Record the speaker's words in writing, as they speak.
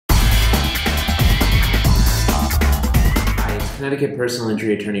Connecticut personal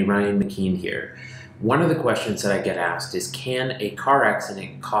injury attorney Ryan McKeen here. One of the questions that I get asked is, can a car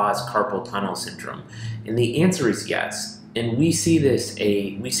accident cause carpal tunnel syndrome? And the answer is yes. And we see this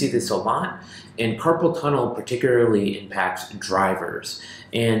a lot, and carpal tunnel particularly impacts drivers.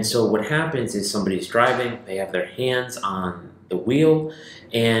 And so what happens is somebody's driving, they have their hands on the wheel,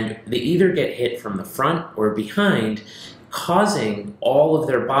 and they either get hit from the front or behind, causing all of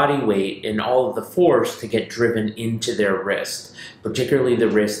their body weight and all of the force to get driven into their wrist, particularly the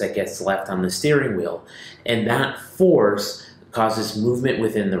wrist that gets left on the steering wheel. And that force causes movement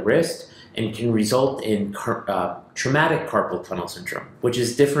within the wrist and can result in traumatic carpal tunnel syndrome, which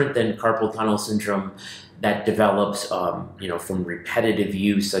is different than carpal tunnel syndrome that develops from repetitive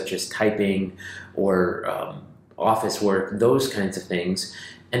use, such as typing or office work, those kinds of things.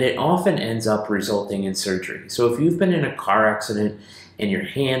 And it often ends up resulting in surgery. So if you've been in a car accident and your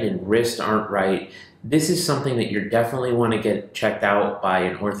hand and wrist aren't right, this is something that you definitely want to get checked out by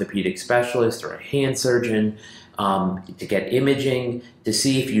an orthopedic specialist or a hand surgeon to get imaging, to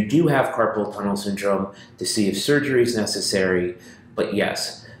see if you do have carpal tunnel syndrome, to see if surgery is necessary. But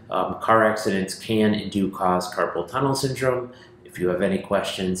yes, car accidents can and do cause carpal tunnel syndrome. If you have any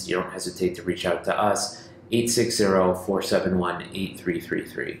questions, you don't hesitate to reach out to us.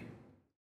 860-471-8333.